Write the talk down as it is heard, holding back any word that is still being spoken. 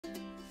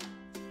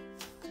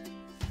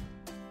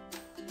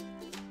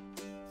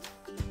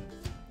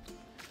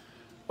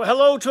Well,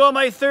 hello to all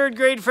my third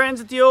grade friends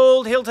at the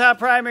old Hilltop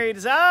Primary. It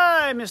is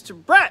I, Mr.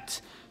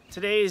 Brett.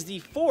 Today is the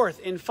fourth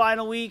and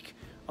final week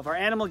of our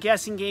animal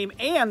guessing game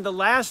and the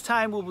last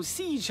time we will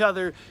see each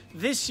other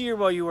this year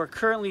while you are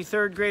currently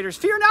third graders.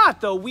 Fear not,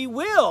 though, we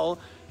will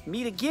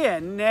meet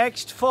again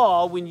next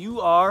fall when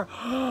you are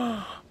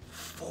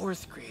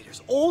fourth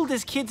graders.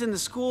 Oldest kids in the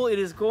school. It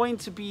is going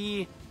to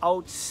be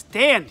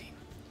outstanding.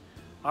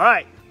 All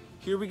right.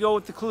 Here we go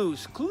with the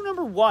clues. Clue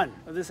number one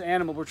of this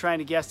animal we're trying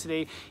to guess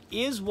today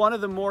is one of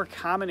the more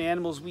common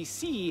animals we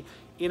see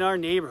in our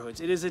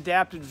neighborhoods. It is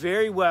adapted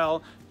very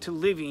well to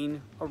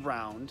living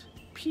around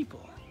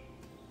people.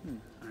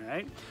 All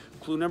right.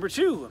 Clue number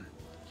two.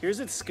 Here's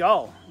its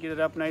skull. Get it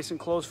up nice and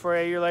close for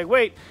you. You're like,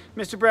 wait,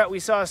 Mr. Brett, we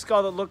saw a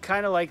skull that looked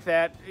kind of like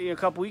that a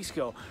couple weeks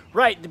ago.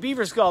 Right, the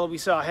beaver skull that we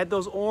saw had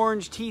those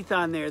orange teeth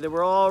on there that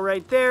were all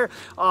right there.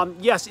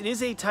 Yes, it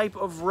is a type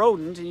of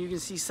rodent, and you can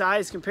see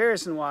size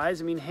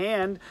comparison-wise. I mean,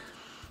 hand,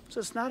 so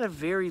it's not a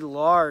very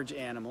large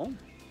animal.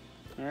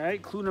 All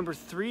right, clue number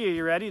three. Are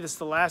you ready? This is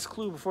the last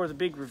clue before the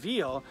big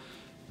reveal.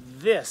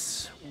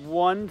 This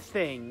one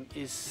thing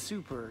is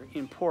super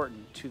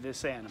important to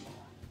this animal.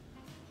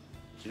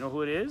 Do you know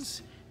who it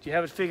is? Do you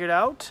have it figured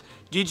out?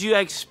 Did you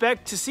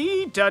expect to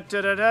see da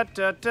da da da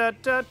da da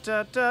da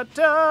da da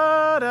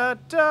da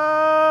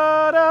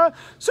da da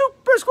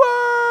Super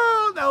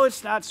Squirrel? No,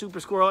 it's not Super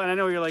Squirrel. And I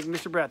know you're like,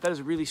 Mr. Brett, that is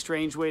a really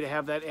strange way to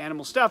have that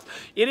animal stuffed.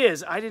 It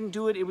is. I didn't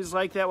do it. It was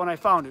like that when I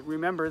found it.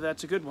 Remember,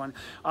 that's a good one.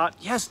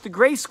 Yes, the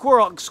gray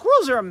squirrel.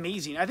 Squirrels are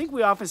amazing. I think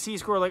we often see a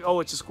squirrel like, oh,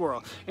 it's a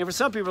squirrel. And for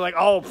some people, like,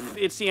 oh,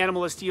 it's the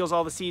animal that steals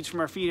all the seeds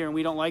from our feeder and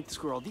we don't like the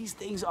squirrel. These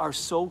things are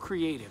so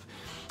creative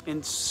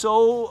and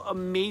so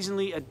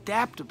amazingly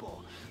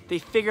adaptable. They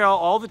figure out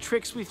all the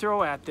tricks we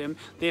throw at them.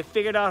 They have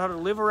figured out how to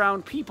live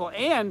around people,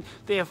 and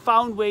they have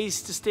found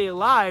ways to stay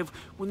alive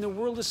when the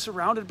world is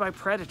surrounded by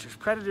predators.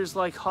 Predators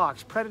like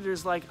hawks,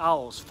 predators like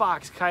owls,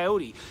 fox,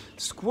 coyote,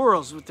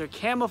 squirrels with their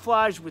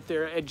camouflage, with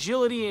their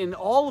agility, and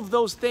all of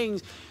those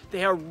things.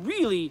 They are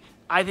really,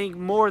 I think,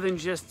 more than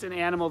just an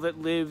animal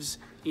that lives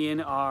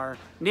in our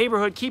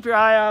neighborhood. Keep your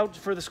eye out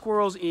for the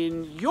squirrels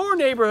in your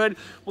neighborhood.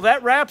 Well,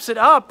 that wraps it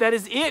up. That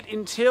is it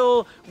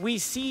until we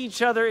see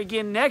each other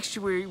again next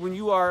year when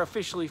you are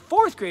officially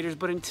fourth graders.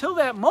 But until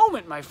that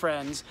moment, my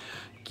friends,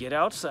 get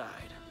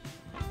outside.